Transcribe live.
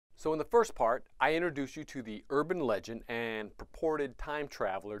So in the first part, I introduced you to the urban legend and purported time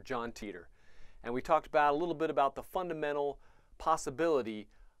traveler John Titor. And we talked about a little bit about the fundamental possibility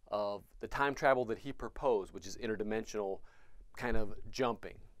of the time travel that he proposed, which is interdimensional kind of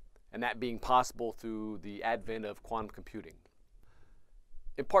jumping, and that being possible through the advent of quantum computing.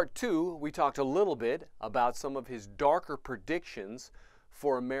 In part 2, we talked a little bit about some of his darker predictions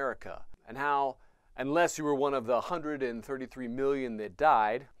for America and how, unless you were one of the 133 million that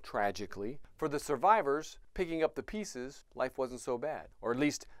died, tragically, for the survivors, picking up the pieces, life wasn't so bad. Or at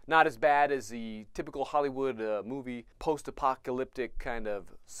least not as bad as the typical Hollywood movie post-apocalyptic kind of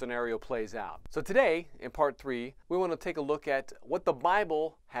scenario plays out. So today, in part 3, we want to take a look at what the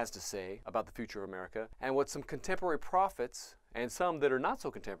Bible has to say about the future of America and what some contemporary prophets, and some that are not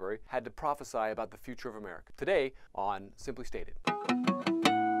so contemporary, had to prophesy about the future of America. Today on Simply Stated.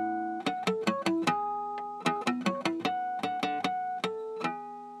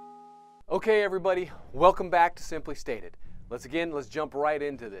 Okay, everybody, welcome back to Simply Stated. Let's jump right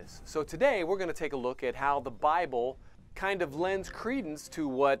into this. So today we're going to take a look at how the Bible kind of lends credence to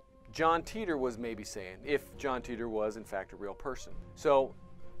what John Titor was maybe saying, if John Titor was in fact a real person. So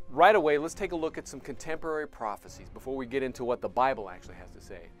right away, let's take a look at some contemporary prophecies before we get into what the Bible actually has to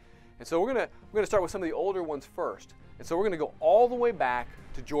say. And so we're going to start with some of the older ones first. And so we're going to go all the way back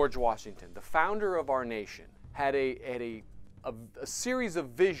to George Washington, the founder of our nation, had a series of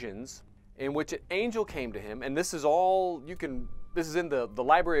visions in which an angel came to him, and this is all this is in the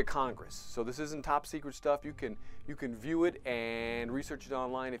Library of Congress, so this isn't top secret stuff. You can view it and research it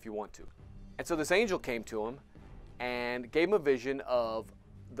online if you want to. And so this angel came to him and gave him a vision of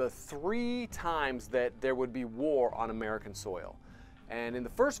the 3 times that there would be war on American soil. And in the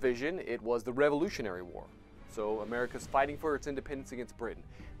first vision, it was the Revolutionary War. So America's fighting for its independence against Britain.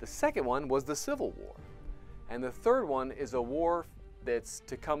 The second one was the Civil War. And the third one is a war that's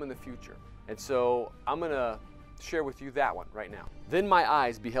to come in the future. And so I'm going to share with you that one right now. Then my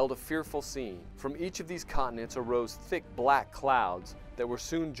eyes beheld a fearful scene. From each of these continents arose thick black clouds that were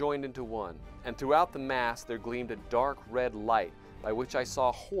soon joined into one. And throughout the mass there gleamed a dark red light by which I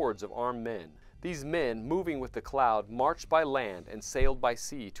saw hordes of armed men. These men, moving with the cloud, marched by land and sailed by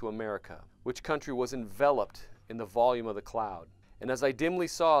sea to America, which country was enveloped in the volume of the cloud. And as I dimly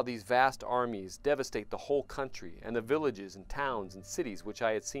saw these vast armies devastate the whole country and the villages and towns and cities which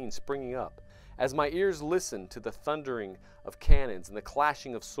I had seen springing up, as my ears listened to the thundering of cannons and the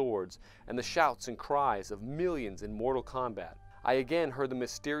clashing of swords and the shouts and cries of millions in mortal combat, I again heard the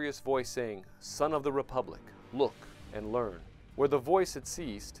mysterious voice saying, "Son of the Republic, look and learn." Where the voice had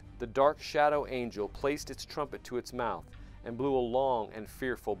ceased, the dark shadow angel placed its trumpet to its mouth and blew a long and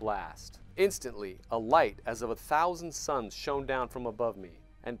fearful blast. Instantly, a light as of 1,000 suns shone down from above me,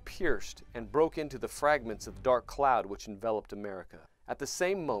 and pierced and broke into the fragments of the dark cloud which enveloped America. At the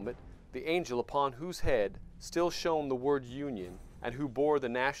same moment, the angel upon whose head still shone the word Union, and who bore the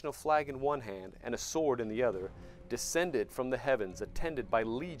national flag in one hand and a sword in the other, descended from the heavens attended by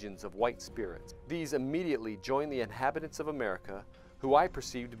legions of white spirits. These immediately joined the inhabitants of America, who I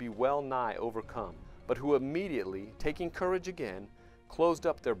perceived to be well nigh overcome, but who immediately, taking courage again, closed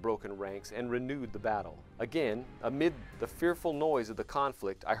up their broken ranks and renewed the battle. Again, amid the fearful noise of the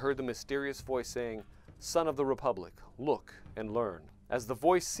conflict, I heard the mysterious voice saying, "Son of the Republic, look and learn." As the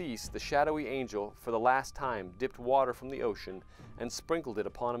voice ceased, the shadowy angel for the last time dipped water from the ocean and sprinkled it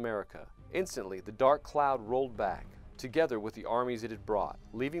upon America. Instantly, the dark cloud rolled back, together with the armies it had brought,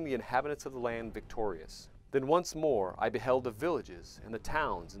 leaving the inhabitants of the land victorious. Then once more I beheld the villages and the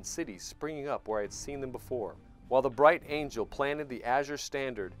towns and cities springing up where I had seen them before, while the bright angel planted the azure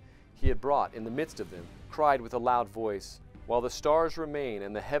standard he had brought in the midst of them, cried with a loud voice, "While the stars remain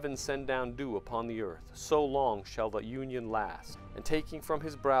and the heavens send down dew upon the earth, so long shall the Union last." And taking from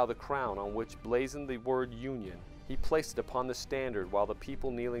his brow the crown on which blazoned the word Union, he placed it upon the standard, while the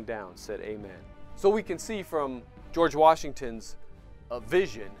people kneeling down said Amen. So we can see from George Washington's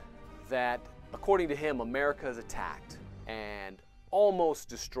vision that, according to him, America is attacked and almost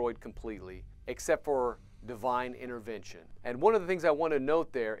destroyed completely, except for divine intervention. And one of the things I want to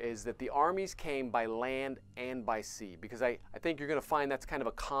note there is that the armies came by land and by sea, because I think you're going to find that's kind of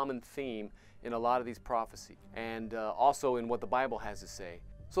a common theme in a lot of these prophecies, and also in what the Bible has to say.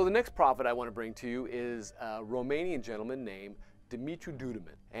 So the next prophet I want to bring to you is a Romanian gentleman named Dumitru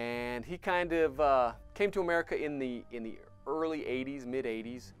Duduman, and he kind of came to America in the early 80s, mid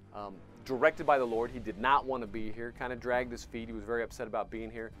 80s, directed by the Lord. He did not want to be here, kind of dragged his feet. He was very upset about being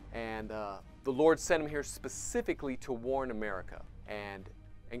here, and the Lord sent him here specifically to warn America, and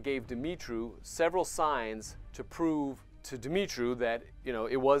gave Dumitru several signs to prove to Dumitru that,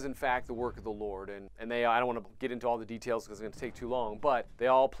 it was in fact the work of the Lord. And I don't want to get into all the details because it's going to take too long, but they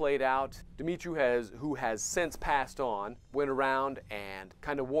all played out. Dumitru, who has since passed on, went around and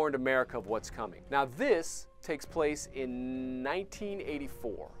kind of warned America of what's coming. Now this takes place in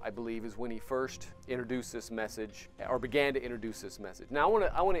 1984, I believe, is when he first introduced this message, or began to introduce this message. Now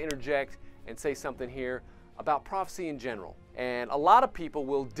I want to interject and say something here about prophecy in general. And a lot of people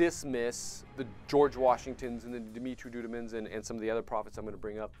will dismiss the George Washingtons and the Dumitru Dudimans and some of the other prophets I'm going to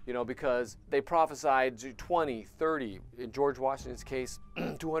bring up, because they prophesied 20, 30, in George Washington's case,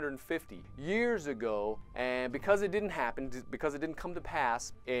 250 years ago, and because it didn't happen, because it didn't come to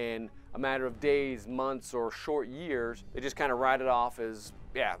pass in a matter of days, months, or short years, they just kind of write it off as,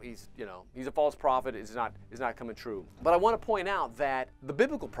 yeah, he's a false prophet, it's not coming true. But I want to point out that the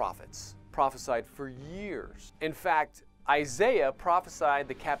biblical prophets prophesied for years. In fact, Isaiah prophesied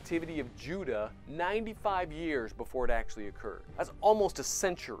the captivity of Judah 95 years before it actually occurred. That's almost a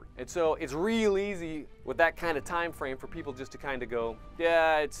century. And so it's real easy with that kind of time frame for people just to kind of go,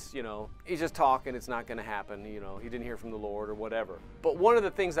 yeah, it's, he's just talking, it's not going to happen, he didn't hear from the Lord or whatever. But one of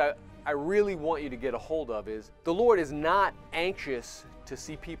the things I really want you to get a hold of is the Lord is not anxious to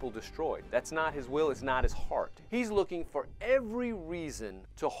see people destroyed. That's not his will, it's not his heart. He's looking for every reason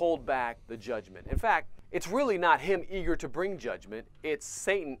to hold back the judgment. In fact, it's really not him eager to bring judgment, it's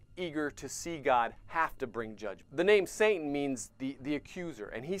Satan eager to see God have to bring judgment. The name Satan means the accuser,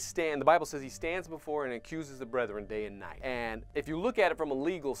 and the Bible says he stands before and accuses the brethren day and night. And if you look at it from a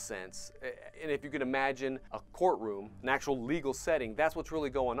legal sense, and if you can imagine a courtroom, an actual legal setting, that's what's really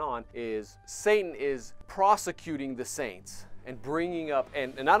going on, is Satan is prosecuting the saints and bringing up,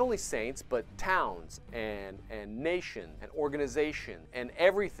 and not only saints, but towns and nation and organization and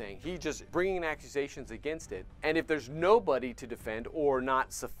everything. He's just bringing accusations against it. And if there's nobody to defend or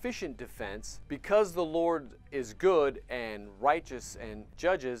not sufficient defense, because the Lord is good and righteous and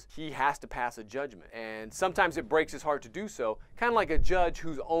judges, he has to pass a judgment. And sometimes it breaks his heart to do so, kind of like a judge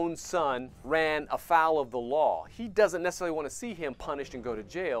whose own son ran afoul of the law. He doesn't necessarily want to see him punished and go to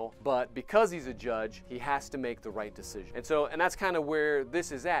jail, but because he's a judge, he has to make the right decision. And that's kind of where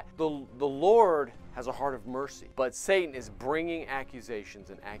this is at. The Lord has a heart of mercy, but Satan is bringing accusations,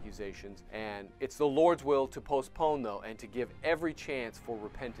 and it's the Lord's will to postpone, though, and to give every chance for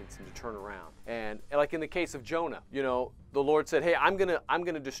repentance and to turn around. And like in the case of Jonah, the Lord said, hey, I'm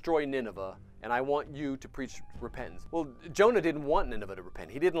gonna destroy Nineveh, and I want you to preach repentance. Well, Jonah didn't want Nineveh to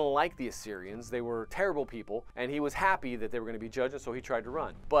repent. He didn't like the Assyrians. They were terrible people, and he was happy that they were going to be judged, and so he tried to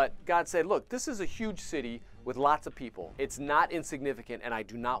run. But God said, look, this is a huge city with lots of people. It's not insignificant, and I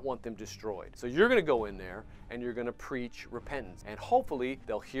do not want them destroyed. So you're going to go in there, and you're going to preach repentance. And hopefully,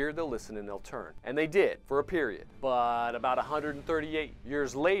 they'll hear, they'll listen, and they'll turn. And they did, for a period. But about 138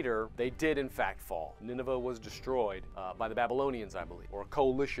 years later, they did in fact fall. Nineveh was destroyed by the Babylonians, I believe, or a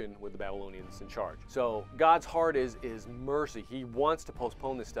coalition with the Babylonians in charge. So God's heart is mercy. He wants to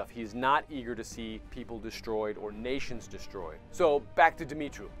postpone this stuff. He is not eager to see people destroyed or nations destroyed. So back to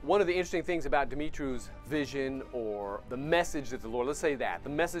Dumitru. One of the interesting things about Dumitru's vision, or the message that the Lord, let's say that, the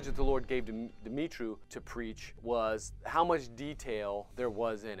message that the Lord gave to Dumitru to preach, was how much detail there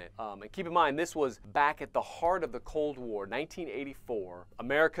was in it. And keep in mind, this was back at the heart of the Cold War, 1984.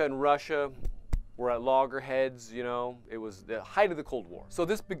 America and Russia were at loggerheads, it was the height of the Cold War. So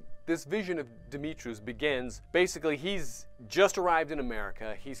this vision of Dumitru's begins, basically he's just arrived in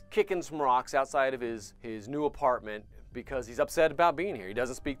America, he's kicking some rocks outside of his new apartment because he's upset about being here. He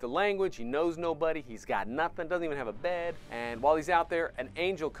doesn't speak the language, he knows nobody, he's got nothing, doesn't even have a bed, and while he's out there, an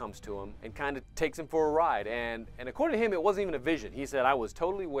angel comes to him and kind of takes him for a ride, and according to him, it wasn't even a vision. He said, I was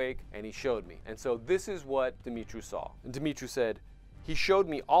totally awake, and he showed me. And so this is what Dumitru saw. And Dumitru said, he showed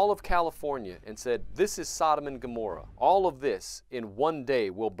me all of California and said, this is Sodom and Gomorrah. All of this in one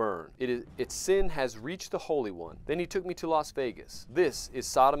day will burn. Its sin has reached the Holy One. Then he took me to Las Vegas. This is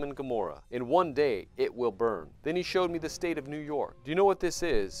Sodom and Gomorrah. In one day it will burn. Then he showed me the state of New York. Do you know what this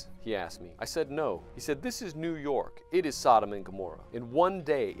is? He asked me. I said, no. He said, this is New York. It is Sodom and Gomorrah. In one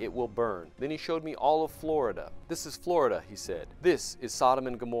day it will burn. Then he showed me all of Florida. This is Florida, he said. This is Sodom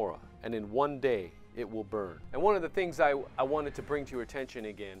and Gomorrah. And in one day it will burn. And one of the things I wanted to bring to your attention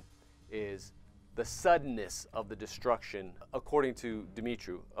again is the suddenness of the destruction, according to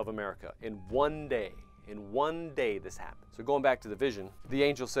Dumitru, of America. In one day this happened. So going back to the vision, the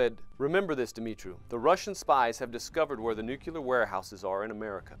angel said, remember this, Dumitru. The Russian spies have discovered where the nuclear warehouses are in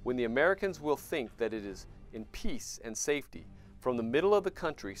America. When the Americans will think that it is in peace and safety, from the middle of the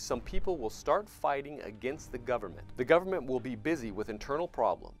country, some people will start fighting against the government. The government will be busy with internal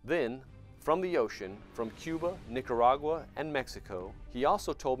problems. Then, from the ocean, from Cuba, Nicaragua, and Mexico. He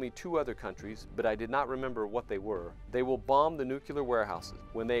also told me 2 other countries, but I did not remember what they were. They will bomb the nuclear warehouses.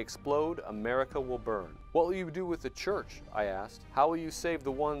 When they explode, America will burn. What will you do with the church? I asked. How will you save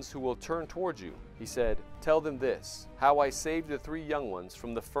the ones who will turn towards you? He said, tell them this, how I saved the 3 young ones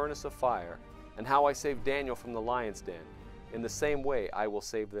from the furnace of fire, and how I saved Daniel from the lion's den. In the same way, I will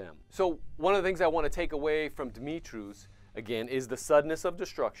save them. So one of the things I want to take away from Demetrius, again, is the suddenness of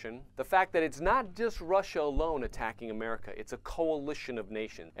destruction. The fact that it's not just Russia alone attacking America. It's a coalition of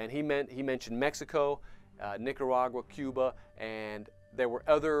nations. And he mentioned Mexico, Nicaragua, Cuba, and there were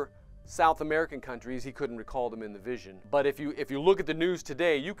other South American countries. He couldn't recall them in the vision. But if you look at the news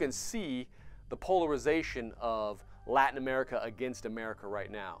today, you can see the polarization of Latin America against America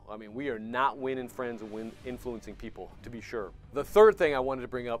right now. I mean, we are not winning friends and influencing people, to be sure. The third thing I wanted to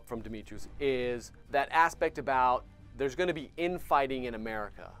bring up from Demetrius is that aspect about there's going to be infighting in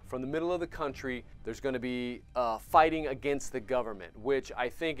America. From the middle of the country, there's going to be fighting against the government, which I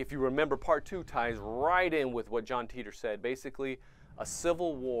think, if you remember, part 2 ties right in with what John Teeter said. Basically, a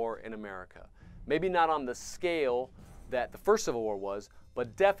civil war in America. Maybe not on the scale that the first Civil War was,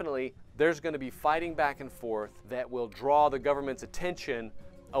 but definitely there's going to be fighting back and forth that will draw the government's attention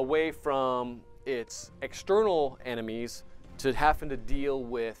away from its external enemies to having to deal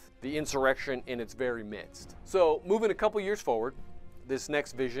with the insurrection in its very midst. So moving a couple years forward, this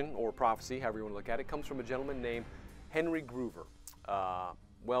next vision or prophecy, however you want to look at it, comes from a gentleman named Henry Groover,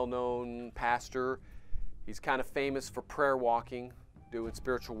 well-known pastor. He's kind of famous for prayer walking, doing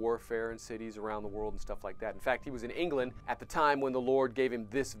spiritual warfare in cities around the world and stuff like that. In fact, he was in England at the time when the Lord gave him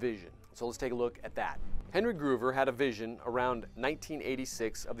this vision. So let's take a look at that. Henry Groover had a vision around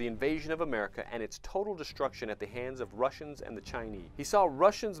 1986 of the invasion of America and its total destruction at the hands of Russians and the Chinese. He saw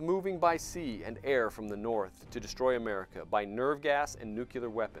Russians moving by sea and air from the north to destroy America by nerve gas and nuclear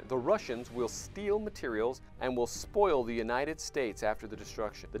weapons. The Russians will steal materials and will spoil the United States after the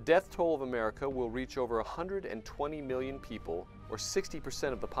destruction. The death toll of America will reach over 120 million people, or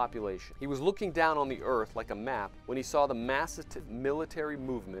 60% of the population. He was looking down on the earth like a map when he saw the massive military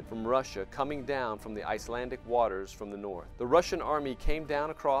movement from Russia coming down from the Icelandic waters from the north. The Russian army came down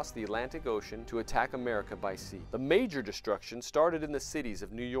across the Atlantic Ocean to attack America by sea. The major destruction started in the cities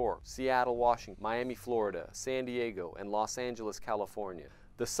of New York, Seattle, Washington, Miami, Florida, San Diego, and Los Angeles, California.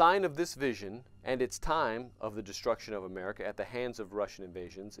 The sign of this vision and its time of the destruction of America at the hands of Russian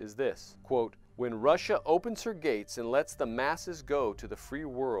invasions is this, quote, when Russia opens her gates and lets the masses go to the free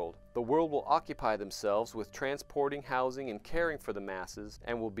world, the world will occupy themselves with transporting, housing, and caring for the masses,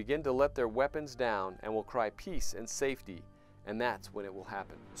 and will begin to let their weapons down and will cry peace and safety, and that's when it will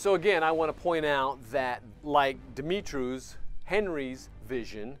happen. So again, I want to point out that, like Demetrius, Henry's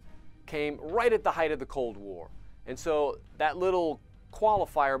vision came right at the height of the Cold War. And so that little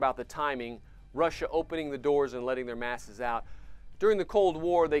qualifier about the timing, Russia opening the doors and letting their masses out. During the Cold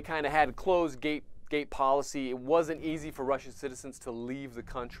War, they kind of had closed gate policy. It wasn't easy for Russian citizens to leave the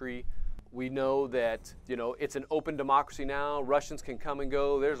country. We know that, it's an open democracy now. Russians can come and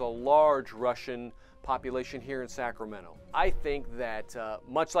go. There's a large Russian population here in Sacramento. I think that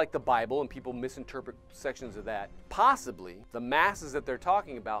much like the Bible, and people misinterpret sections of that, possibly the masses that they're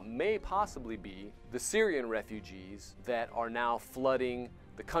talking about may possibly be the Syrian refugees that are now flooding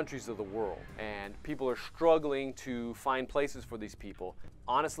the countries of the world, and people are struggling to find places for these people.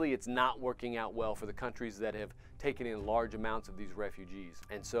 Honestly, it's not working out well for the countries that have taken in large amounts of these refugees.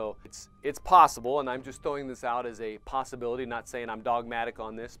 And so it's possible, and I'm just throwing this out as a possibility, not saying I'm dogmatic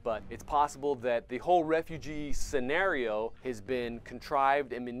on this, but it's possible that the whole refugee scenario has been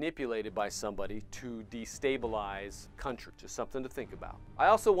contrived and manipulated by somebody to destabilize country. Just something to think about. I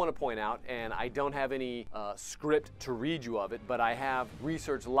also want to point out, and I don't have any script to read you of it, but I have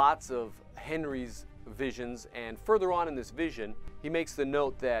researched lots of Henry's visions, and further on in this vision, he makes the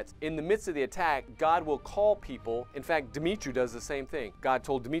note that in the midst of the attack, God will call people. In fact, Demetrius does the same thing. God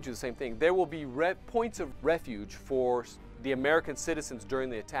told Demetrius the same thing. There will be points of refuge for the American citizens during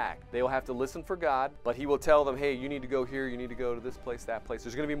the attack. They will have to listen for God, but he will tell them, hey, you need to go here, you need to go to this place, that place.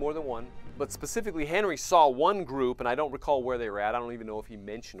 There's going to be more than one. But specifically, Henry saw one group, and I don't recall where they were at. I don't even know if he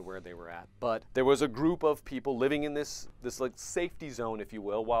mentioned where they were at. But there was a group of people living in this like safety zone, if you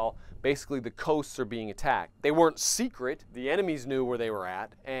will, while basically the coasts are being attacked. They weren't secret. The enemies knew where they were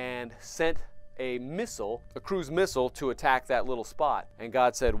at and sent a cruise missile to attack that little spot. And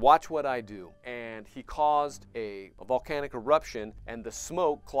God said, watch what I do. And he caused a volcanic eruption, and the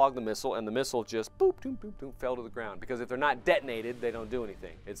smoke clogged the missile, and the missile just boop, boop, boop, boop, fell to the ground. Because if they're not detonated, they don't do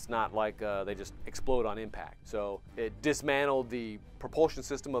anything. It's not like they just explode on impact. So it dismantled the propulsion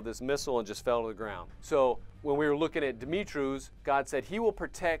system of this missile and just fell to the ground. So when we were looking at Demetrius, God said he will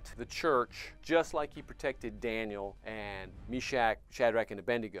protect the church just like he protected Daniel and Meshach, Shadrach, and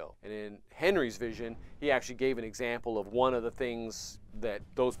Abednego. And in Henry's vision, he actually gave an example of one of the things that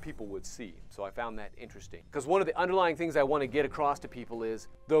those people would see. So I found that interesting. Because one of the underlying things I want to get across to people is,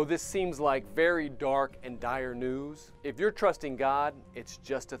 though this seems like very dark and dire news, if you're trusting God, it's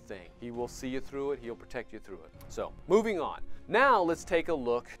just a thing. He will see you through it. He'll protect you through it. So, moving on. Now let's take a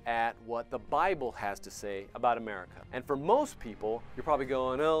look at what the Bible has to say about America. And for most people, you're probably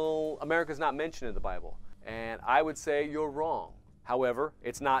going, oh, America's not mentioned in the Bible. And I would say you're wrong. However,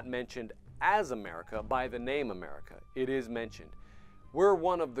 it's not mentioned as America by the name America. It is mentioned. We're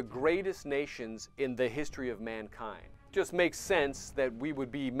one of the greatest nations in the history of mankind. Just makes sense that we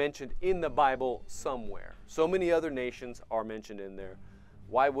would be mentioned in the Bible somewhere. So many other nations are mentioned in there.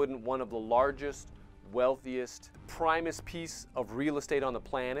 Why wouldn't one of the largest, wealthiest, primest piece of real estate on the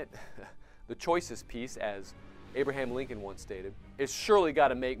planet, the choicest piece, as Abraham Lincoln once stated, it's surely got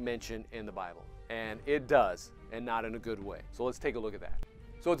to make mention in the Bible. And it does, and not in a good way. So let's take a look at that.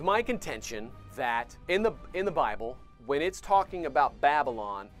 So it's my contention that in the Bible, when it's talking about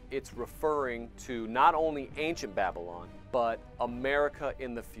Babylon, it's referring to not only ancient Babylon, but America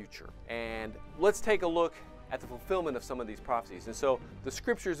in the future. And let's take a look at the fulfillment of some of these prophecies. And so the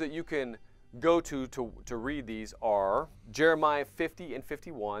scriptures that you can go to read these are Jeremiah 50 and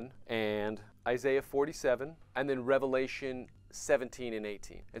 51, and Isaiah 47, and then Revelation 17 and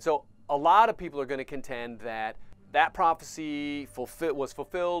 18. And so a lot of people are going to contend that that prophecy was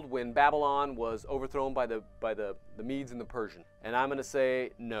fulfilled when Babylon was overthrown by the Medes and the Persians. And I'm going to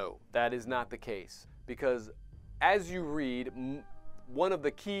say, no, that is not the case. Because as you read,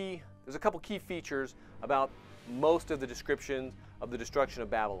 there's a couple key features about most of the descriptions of the destruction of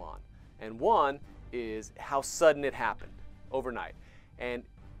Babylon. And one is how sudden it happened, overnight. And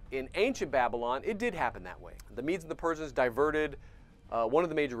in ancient Babylon, it did happen that way. The Medes and the Persians diverted one of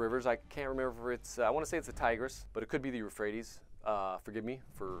the major rivers. I can't remember if it's, I want to say it's the Tigris, but it could be the Euphrates. Forgive me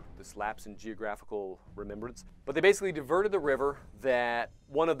for this lapse in geographical remembrance. But they basically diverted the river that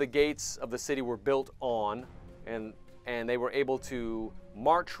one of the gates of the city were built on, and they were able to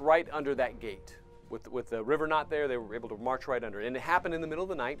march right under that gate. With the river not there, they were able to march right under it. And it happened in the middle of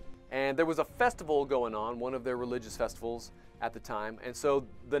the night, and there was a festival going on, one of their religious festivals at the time. And so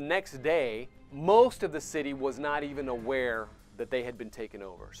the next day, most of the city was not even aware that they had been taken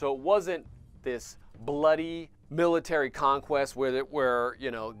over. So it wasn't this bloody military conquest where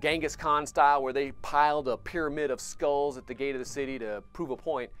you know, Genghis Khan style, where they piled a pyramid of skulls at the gate of the city to prove a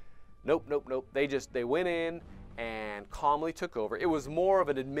point. Nope, nope, nope. They went in and calmly took over. It was more of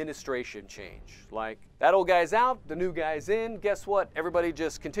an administration change. Like, that old guy's out, the new guy's in. Guess what? Everybody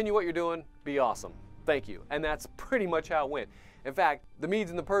just continue what you're doing. Be awesome. Thank you. And that's pretty much how it went. In fact, the Medes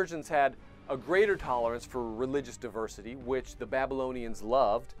and the Persians had a greater tolerance for religious diversity, which the Babylonians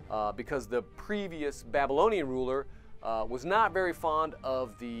loved, because the previous Babylonian ruler was not very fond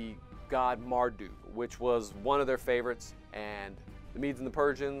of the god Marduk, which was one of their favorites, and the Medes and the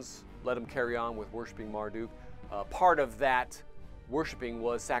Persians let them carry on with worshiping Marduk. Part of that worshiping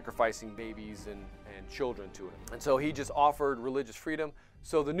was sacrificing babies and children to him. And so he just offered religious freedom.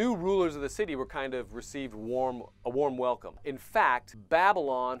 So the new rulers of the city were kind of received a warm welcome. In fact,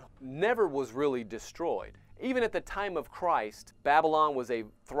 Babylon never was really destroyed. Even at the time of Christ, Babylon was a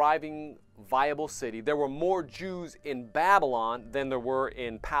thriving, viable city. There were more Jews in Babylon than there were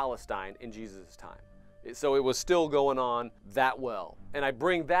in Palestine in Jesus' time. So it was still going on that well. And I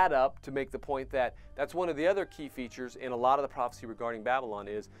bring that up to make the point that that's one of the other key features in a lot of the prophecy regarding Babylon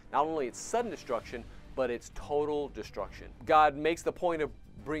is not only its sudden destruction, but its total destruction. God makes the point of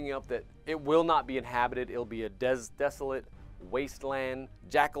bringing up that it will not be inhabited. It'll be a desolate wasteland.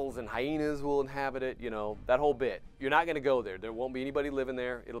 Jackals and hyenas will inhabit it, you know, that whole bit. You're not going to go there. There won't be anybody living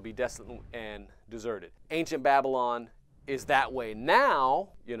there. It'll be desolate and deserted. Ancient Babylon is that way now,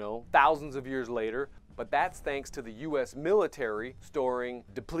 you know, thousands of years later. But that's thanks to the U.S. military storing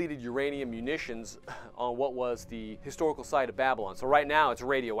depleted uranium munitions on what was the historical site of Babylon. So right now it's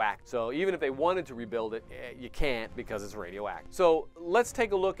radioactive. So even if they wanted to rebuild it, you can't because it's radioactive. So let's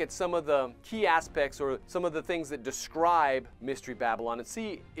take a look at some of the key aspects or some of the things that describe Mystery Babylon and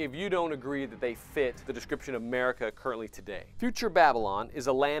see if you don't agree that they fit the description of America currently today. Future Babylon is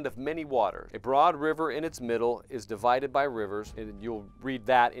a land of many waters. A broad river in its middle is divided by rivers, and you'll read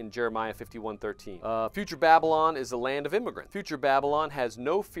that in Jeremiah 51:13. Future Babylon is a land of immigrants. Future Babylon has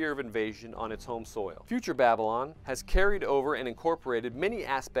no fear of invasion on its home soil. Future Babylon has carried over and incorporated many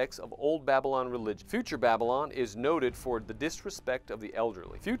aspects of old Babylon religion. Future Babylon is noted for the disrespect of the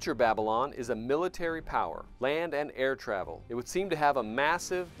elderly. Future Babylon is a military power, land and air travel. It would seem to have a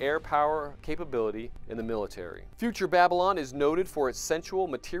massive air power capability in the military. Future Babylon is noted for its sensual,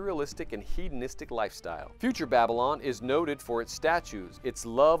 materialistic, and hedonistic lifestyle. Future Babylon is noted for its statues, its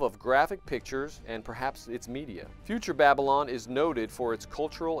love of graphic pictures, and perhaps its media. Future Babylon is noted for its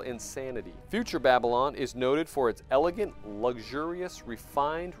cultural insanity. Future Babylon is noted for its elegant, luxurious,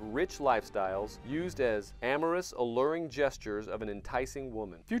 refined, rich lifestyles used as amorous, alluring gestures of an enticing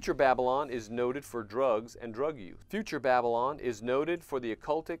woman. Future Babylon is noted for drugs and drug use. Future Babylon is noted for the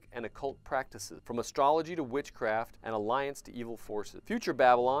occultic and occult practices, from astrology to witchcraft and alliance to evil forces. Future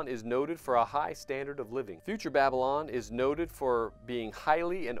Babylon is noted for a high standard of living. Future Babylon is noted for being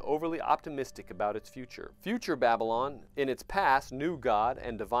highly and overly optimistic about its future. Future Babylon, in its past, knew God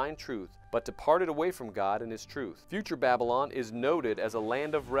and divine truth, but departed away from God and His truth. Future Babylon is noted as a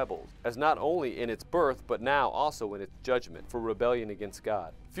land of rebels, as not only in its birth, but now also in its judgment for rebellion against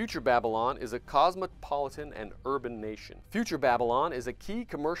God. Future Babylon is a cosmopolitan and urban nation. Future Babylon is a key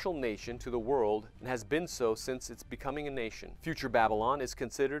commercial nation to the world and has been so since its becoming a nation. Future Babylon is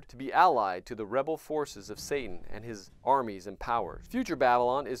considered to be allied to the rebel forces of Satan and his armies and powers. Future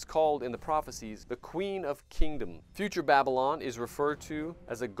Babylon is called in the prophecies the Queen of Kingdom. Future Babylon is referred to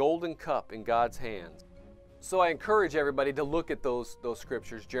as a golden cup in God's hands. So I encourage everybody to look at those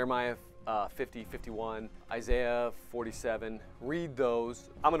scriptures, Jeremiah 50, 51, Isaiah 47. Read those.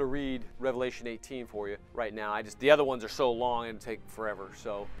 I'm going to read Revelation 18 for you right now. The other ones are so long and take forever.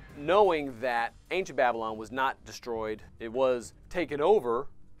 So knowing that ancient Babylon was not destroyed, it was taken over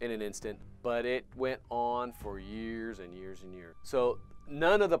in an instant, but it went on for years and years and years. So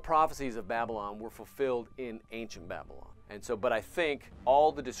none of the prophecies of Babylon were fulfilled in ancient Babylon. And so, but I think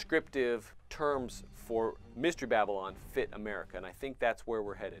all the descriptive terms for Mystery Babylon fit America, and I think that's where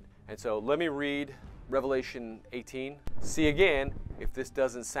we're headed. And so let me read Revelation 18. See again if this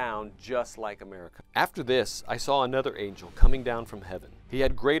doesn't sound just like America. After this, I saw another angel coming down from heaven. He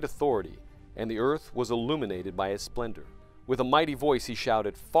had great authority, and the earth was illuminated by his splendor. With a mighty voice he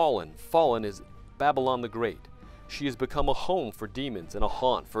shouted, "Fallen, fallen is Babylon the Great. She has become a home for demons and a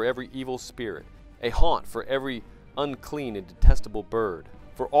haunt for every evil spirit, a haunt for every unclean and detestable bird.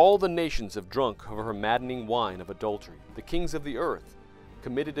 For all the nations have drunk of her maddening wine of adultery. The kings of the earth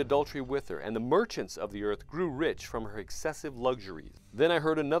committed adultery with her, and the merchants of the earth grew rich from her excessive luxuries." Then I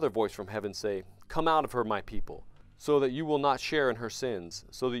heard another voice from heaven say, "Come out of her, my people, so that you will not share in her sins,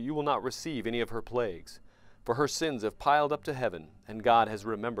 so that you will not receive any of her plagues. For her sins have piled up to heaven, and God has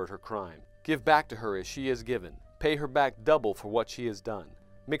remembered her crime. Give back to her as she has given. Pay her back double for what she has done.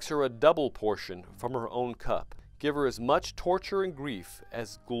 Mix her a double portion from her own cup. Give her as much torture and grief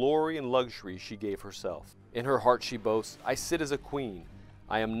as glory and luxury she gave herself. In her heart she boasts, I sit as a queen.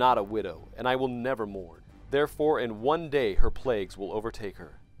 I am not a widow, and I will never mourn. Therefore in one day her plagues will overtake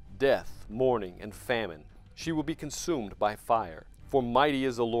her. Death, mourning, and famine. She will be consumed by fire. For mighty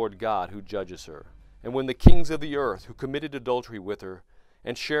is the Lord God who judges her. And when the kings of the earth who committed adultery with her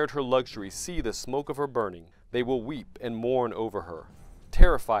and shared her luxury see the smoke of her burning, they will weep and mourn over her.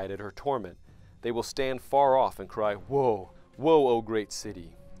 Terrified at her torment, they will stand far off and cry, Woe, woe, O great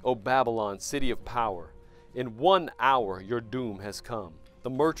city, O Babylon, city of power. In 1 hour your doom has come. The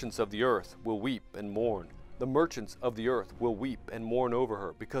merchants of the earth will weep and mourn. The merchants of the earth will weep and mourn over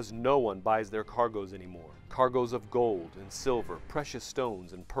her, because no one buys their cargoes anymore. Cargoes of gold and silver, precious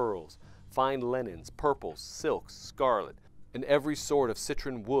stones and pearls, fine linens, purples, silks, scarlet, and every sort of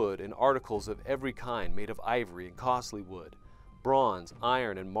citron wood, and articles of every kind made of ivory and costly wood, bronze,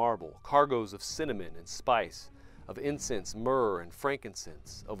 iron, and marble, cargoes of cinnamon and spice, of incense, myrrh, and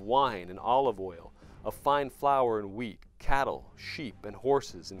frankincense, of wine and olive oil, of fine flour and wheat, cattle, sheep, and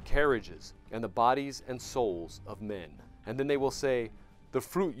horses, and carriages, and the bodies and souls of men. And then they will say, The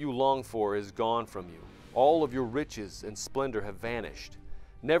fruit you long for is gone from you. All of your riches and splendor have vanished,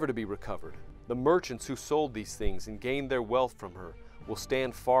 never to be recovered. The merchants who sold these things and gained their wealth from her will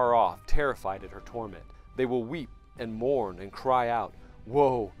stand far off, terrified at her torment. They will weep and mourn and cry out,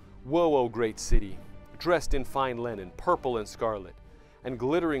 Woe, woe, O great city, dressed in fine linen, purple and scarlet, and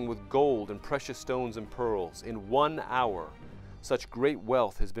glittering with gold and precious stones and pearls. In 1 hour such great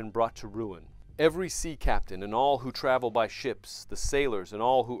wealth has been brought to ruin. Every sea captain and all who travel by ships, the sailors and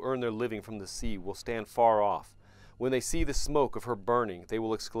all who earn their living from the sea will stand far off. When they see the smoke of her burning, they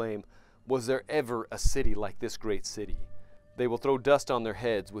will exclaim, Was there ever a city like this great city? They will throw dust on their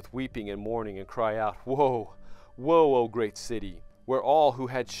heads with weeping and mourning and cry out, Woe, woe, O great city, where all who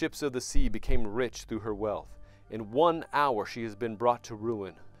had ships of the sea became rich through her wealth. In 1 hour she has been brought to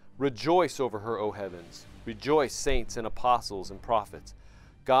ruin. Rejoice over her, O heavens. Rejoice, saints and apostles and prophets.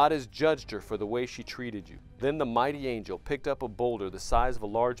 God has judged her for the way she treated you. Then the mighty angel picked up a boulder the size of a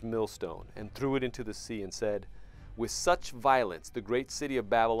large millstone and threw it into the sea and said, with such violence the great city of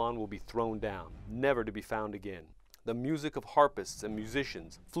Babylon will be thrown down, never to be found again. The music of harpists and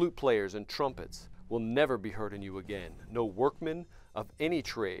musicians, flute players and trumpets will never be heard in you again. No workman of any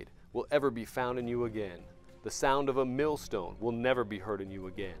trade will ever be found in you again. The sound of a millstone will never be heard in you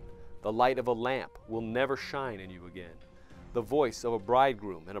again. The light of a lamp will never shine in you again. The voice of a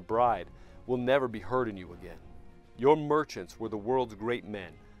bridegroom and a bride will never be heard in you again. Your merchants were the world's great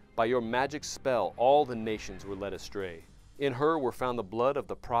men. By your magic spell all the nations were led astray. In her were found the blood of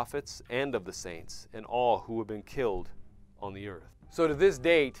the prophets and of the saints, and all who have been killed on the earth. So to this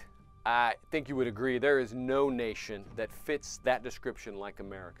date, I think you would agree there is no nation that fits that description like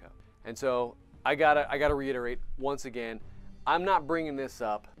America. And so I gotta reiterate once again, I'm not bringing this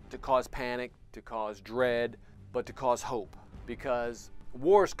up to cause panic, to cause dread, but to cause hope. Because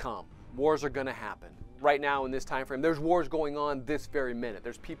wars come, wars are gonna happen. Right now in this time frame, there's wars going on this very minute.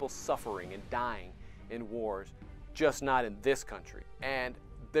 There's people suffering and dying in wars, just not in this country. And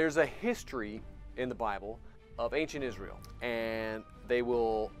there's a history in the Bible of ancient Israel. And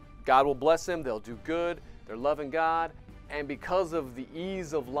God will bless them, they'll do good, they're loving God, and because of the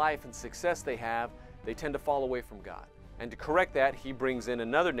ease of life and success they have, they tend to fall away from God. And to correct that, he brings in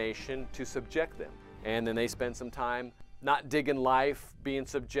another nation to subject them. And then they spend some time not digging life, being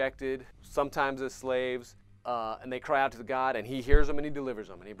subjected, sometimes as slaves, and they cry out to God, and he hears them and he delivers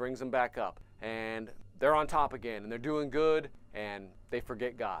them, and he brings them back up. And they're on top again, and they're doing good, and they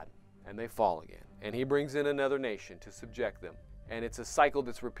forget God, and they fall again. And he brings in another nation to subject them. And it's a cycle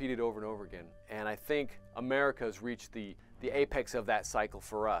that's repeated over and over again. And I think America's reached the apex of that cycle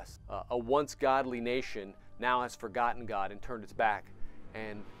for us. A once godly nation now has forgotten God and turned its back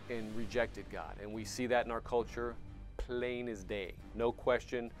and rejected God. And we see that in our culture plain as day. No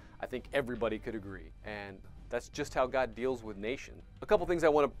question. I think everybody could agree. And that's just how God deals with nations. A couple things I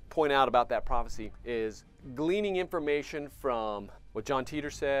want to point out about that prophecy is gleaning information from what John Teeter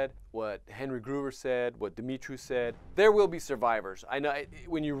said, what Henry Gruver said, what Demetrius said. There will be survivors. I know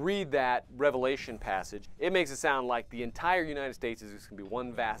when you read that Revelation passage, it makes it sound like the entire United States is just going to be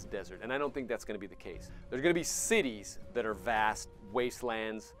one vast desert, and I don't think that's going to be the case. There's going to be cities that are vast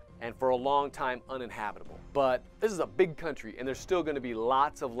wastelands and for a long time uninhabitable. But this is a big country, and there's still going to be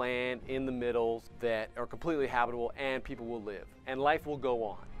lots of land in the middle that are completely habitable, and people will live, and life will go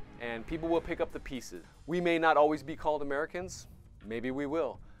on, and people will pick up the pieces. We may not always be called Americans. Maybe we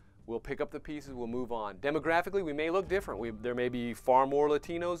will. We'll pick up the pieces, we'll move on. Demographically, we may look different. There may be far more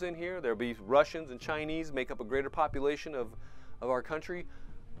Latinos in here. There'll be Russians and Chinese make up a greater population of our country.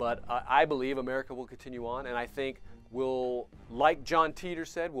 But I believe America will continue on, and I think we'll, like John Teeter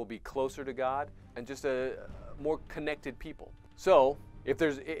said, we'll be closer to God and just a more connected people. So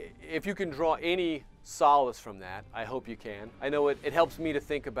if you can draw any solace from that, I hope you can. I know it helps me to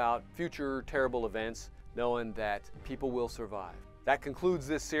think about future terrible events, knowing that people will survive. That concludes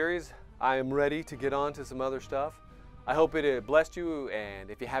this series. I am ready to get on to some other stuff. I hope it blessed you, and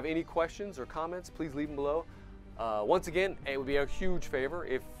if you have any questions or comments, please leave them below. Once again, it would be a huge favor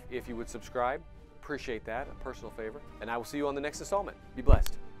if you would subscribe. Appreciate that, a personal favor. And I will see you on the next installment. Be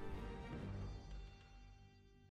blessed.